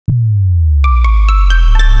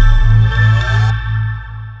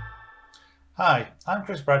Hi, I'm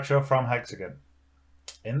Bradshaw from Hexagon.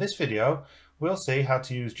 In this video, we'll see how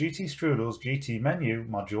to use GT STRUDL's GT menu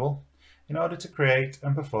module in order to create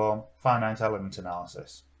and perform finite element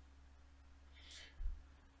analysis.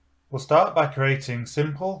 We'll start by creating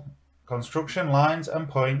simple construction lines and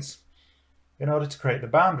points in order to create the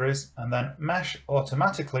boundaries, and then mesh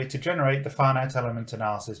automatically to generate the finite element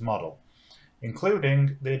analysis model,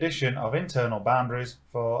 including the addition of internal boundaries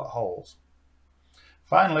for holes.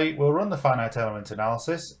 Finally, we'll run the finite element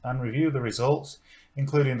analysis and review the results,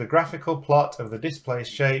 including the graphical plot of the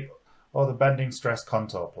displaced shape or the bending stress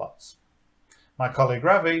contour plots. My colleague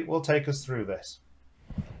Ravi will take us through this.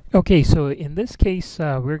 Okay, so in this case,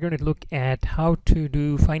 we're going to look at how to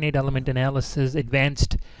do finite element analysis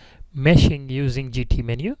advanced meshing using GT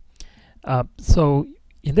menu. So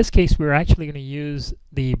in this case, we're actually going to use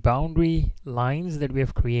the boundary lines that we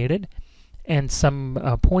have created and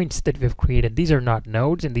some points that we've created. These are not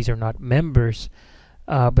nodes and these are not members,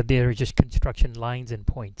 but they are just construction lines and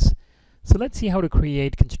points. So let's see how to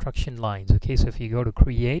create construction lines. Okay, so if you go to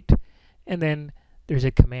create, and then there's a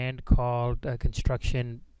command called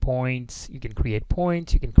construction points. You can create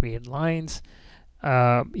points, you can create lines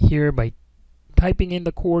here by typing in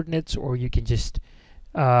the coordinates, or you can just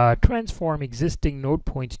transform existing node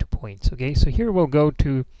points to points. Okay, so here we'll go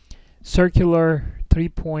to circular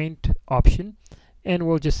 3-point option, and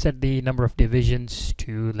we'll just set the number of divisions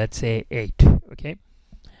to, let's say, 8. Okay,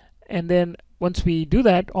 and then once we do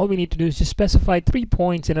that, all we need to do is just specify 3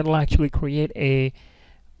 points, and it'll actually create a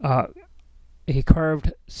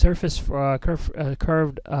curved surface for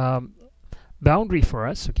curved boundary for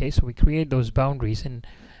us. Okay, so we create those boundaries, and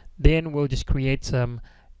then we'll just create some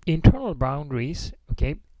internal boundaries,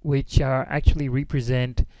 okay, which are actually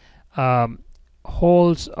represent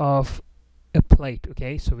holes of a plate.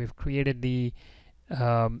 Okay, so we've created the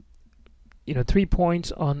 3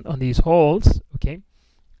 points on these holes. Okay,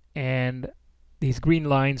 and these green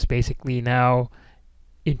lines basically now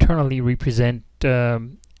internally represent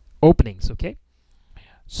openings. Okay,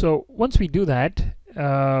 so once we do that,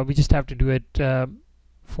 we just have to do it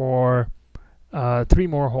for 3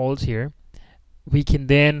 more holes here. We can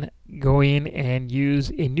then go in and use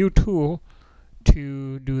a new tool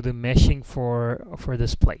to do the meshing for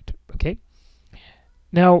this plate. Okay,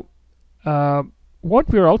 now what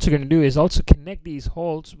we're also going to do is also connect these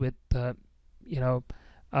holes with some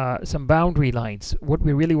boundary lines. What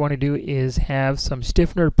we really want to do is have some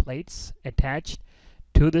stiffener plates attached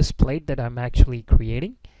to this plate that I'm actually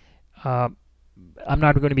creating. I'm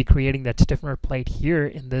not going to be creating that stiffener plate here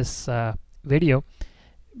in this video,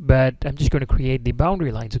 but I'm just going to create the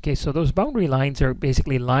boundary lines. Okay, so those boundary lines are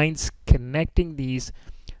basically lines connecting these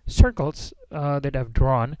circles that I've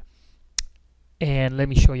drawn, and let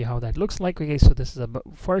me show you how that looks like. Okay, so this is a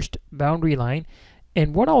first boundary line,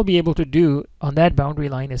 and what I'll be able to do on that boundary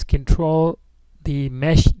line is control the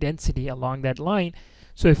mesh density along that line.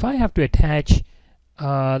 So if I have to attach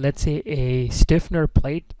let's say a stiffener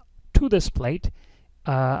plate to this plate,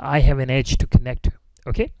 I have an edge to connect to.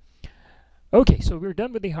 Okay, so we're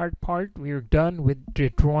done with the hard part. We're done with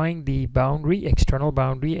drawing the boundary, external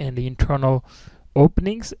boundary, and the internal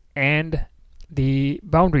openings and the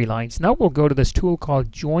boundary lines. Now we'll go to this tool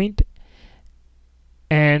called Joint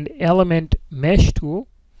and Element Mesh tool.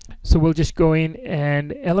 So we'll just go in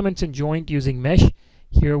and Elements and Joint using Mesh.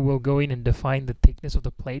 Here we'll go in and define the thickness of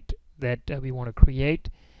the plate that we want to create.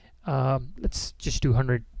 Let's just do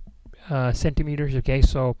 100 centimeters. Okay,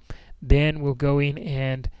 so then we'll go in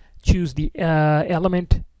and choose the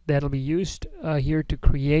element that'll be used here to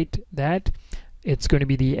create that. It's going to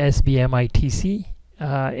be the SBMITC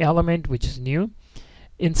element, which is new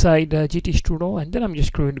inside GT STRUDL, and then I'm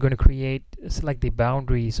just going to select the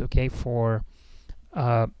boundaries, okay, for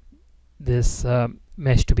this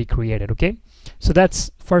mesh to be created. Okay, so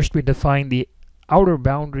that's first we define the outer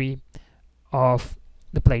boundary of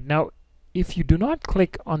the plate. Now if you do not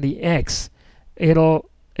click on the X,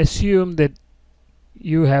 it'll assume that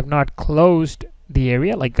you have not closed the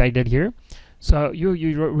area like I did here. So you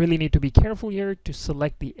really need to be careful here to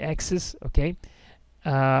select the X's. Okay,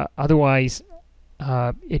 otherwise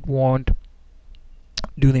it won't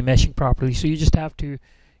do the meshing properly. So you just have to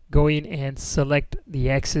go in and select the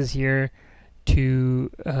X's here to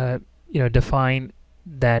define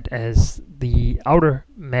that as the outer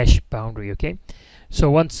mesh boundary. Okay, so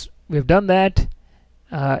once we've done that,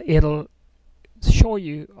 it'll show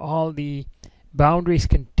you all the boundaries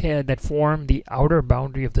that form the outer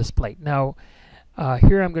boundary of this plate. Now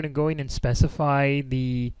here I'm going to go in and specify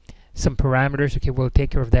some parameters. Okay, we'll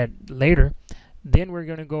take care of that later. Then we're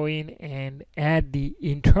going to go in and add the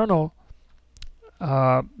internal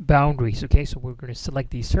boundaries. Okay, so we're going to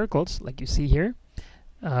select these circles like you see here,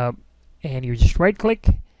 and you just right click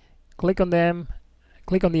on them,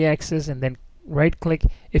 click on the axis, and then right click.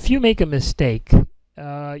 If you make a mistake,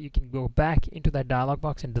 you can go back into that dialog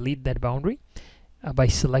box and delete that boundary by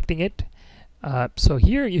selecting it. So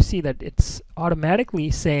here you see that it's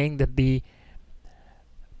automatically saying that the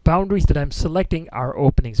boundaries that I'm selecting are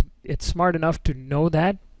openings. It's smart enough to know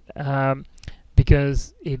that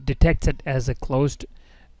because it detects it as a closed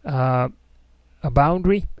a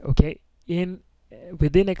boundary, okay,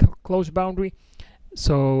 within a closed boundary.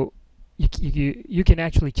 So you can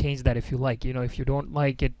actually change that if you like. You know, if you don't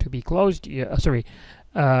like it to be closed,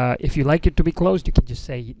 if you like it to be closed, you can just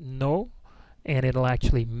say no, and it'll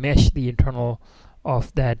actually mesh the internal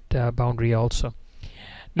of that boundary also.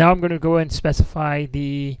 Now I'm going to go and specify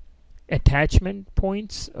the attachment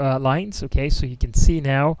points, lines. Okay, so you can see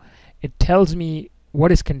now it tells me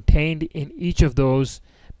what is contained in each of those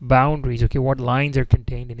boundaries. Okay, what lines are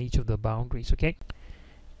contained in each of the boundaries.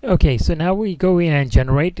 Okay, so now we go in and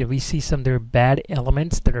generate, and we see some there are bad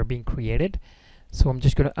elements that are being created. So I'm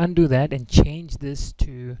just going to undo that and change this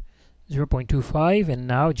to 0.25 and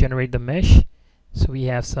now generate the mesh. So we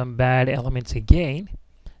have some bad elements again.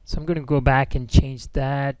 So I'm going to go back and change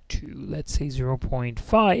that to, let's say,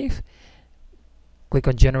 0.5. Click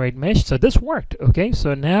on generate mesh. So this worked. Okay,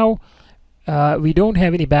 so now we don't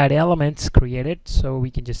have any bad elements created, so we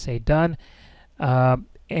can just say done.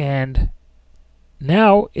 And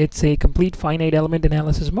now it's a complete finite element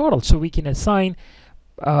analysis model. So we can assign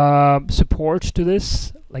supports to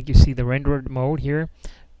this, like you see the rendered mode here.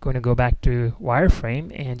 Going to go back to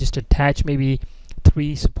wireframe and just attach maybe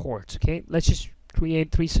 3 supports. Okay, let's just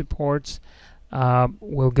create 3 supports.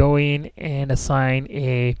 We'll go in and assign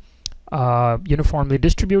a uniformly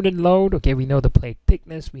distributed load. Okay, we know the plate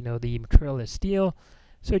thickness, we know the material is steel,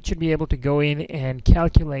 so it should be able to go in and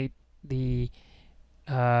calculate the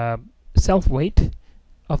self weight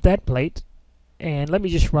of that plate. And let me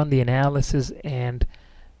just run the analysis, and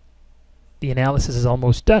the analysis is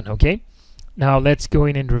almost done. Okay, now let's go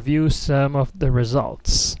in and review some of the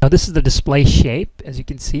results. Now this is the display shape, as you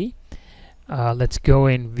can see. Let's go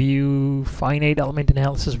and view finite element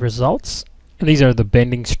analysis results, and these are the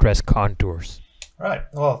bending stress contours. Right,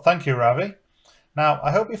 well, thank you, Ravi. Now,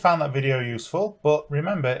 I hope you found that video useful, but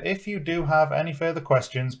remember, if you do have any further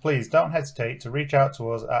questions, please don't hesitate to reach out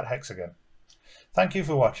to us at Hexagon. Thank you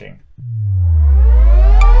for watching.